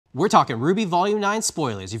We're talking RWBY Volume 9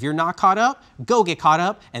 spoilers. If you're not caught up, go get caught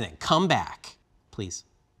up and then come back, please.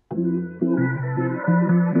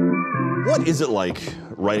 What is it like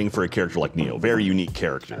writing for a character like Neo? Very unique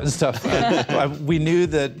character. It's tough. We knew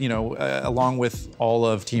that, you know, along with all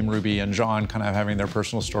of Team RWBY and John kind of having their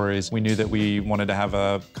personal stories, we knew that we wanted to have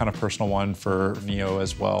a kind of personal one for Neo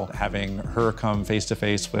as well. Having her come face to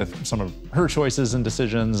face with some of her choices and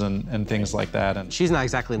decisions and things like that. And she's not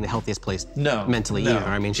exactly in the healthiest place mentally either.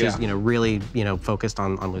 I mean, she's, you know, really, you know, focused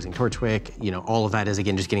on losing Torchwick. You know, all of that is,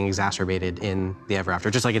 again, just getting exacerbated in the Ever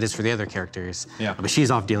After, just like it is for the other characters. Yeah. But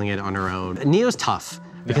she's off dealing it on her own. Neo's tough.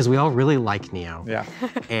 Because we all really like Neo. Yeah.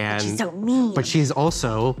 And she's so mean. But she's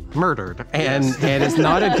also murdered and is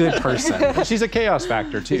not a good person. She's a chaos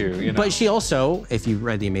factor too, you know. But she also, if you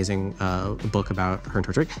read the amazing book about her and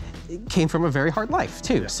Torchwick, came from a very hard life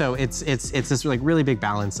too. Yeah. So it's this like really big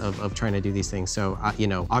balance of trying to do these things. So you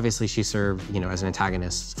know, obviously she served, you know, as an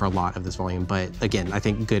antagonist for a lot of this volume. But again, I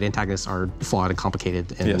think good antagonists are flawed and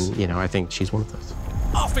complicated, and you know, I think she's one of those.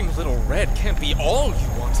 Offing Little Red can't be all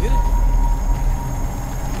you wanted.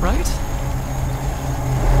 Right?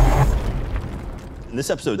 In this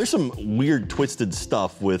episode, there's some weird, twisted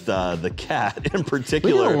stuff with the cat in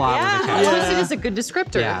particular. We did a lot with the cat. Twisted is a good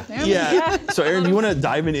descriptor. Yeah. So, Erin, do you want to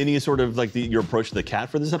dive into any sort of like your approach to the cat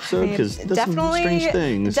for this episode? Because it does some strange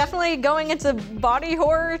things. Definitely going into body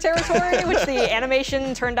horror territory, which the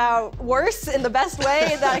animation turned out worse in the best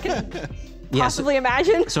way that I could possibly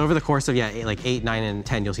imagine. So over the course of, like 8, 9, and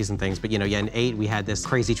 10, you'll see some things. But, you know, in 8, we had this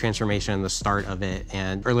crazy transformation in the start of it.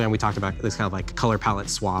 And early on, we talked about this kind of like color palette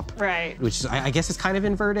swap. Right. Which I guess is kind of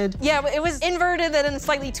inverted. Yeah, it was inverted and then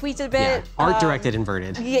slightly tweaked a bit. Yeah. Art directed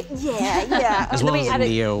inverted. Yeah. As well as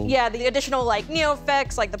Neo. Yeah, the additional like Neo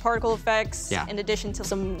effects, like the particle effects, in addition to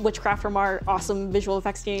some witchcraft from our awesome visual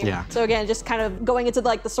effects team. Yeah. So again, just kind of going into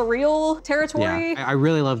like the surreal territory. Yeah. I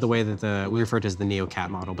really love the way that we referred to as the Neo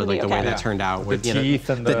cat model, but like the way that turned out with the teeth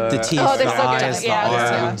and the teeth, they're so the eyes, good.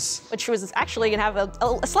 the arms. Which was actually gonna have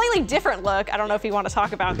a slightly different look. I don't know if you want to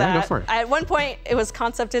talk about that. Go for it. At one point, it was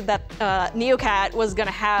concepted that Neocat was gonna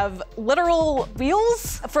have literal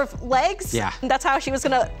wheels for legs. Yeah. And that's how she was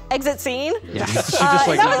gonna exit scene. Yeah. She just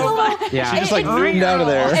like, she just like zoomed out of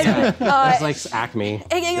there. It's like Acme.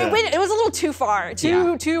 It was a little too far,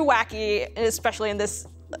 too wacky, especially in this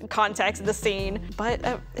context, the scene, but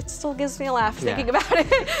it still gives me a laugh thinking about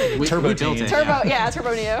it. Turbo Neo.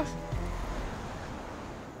 Turbo Neo.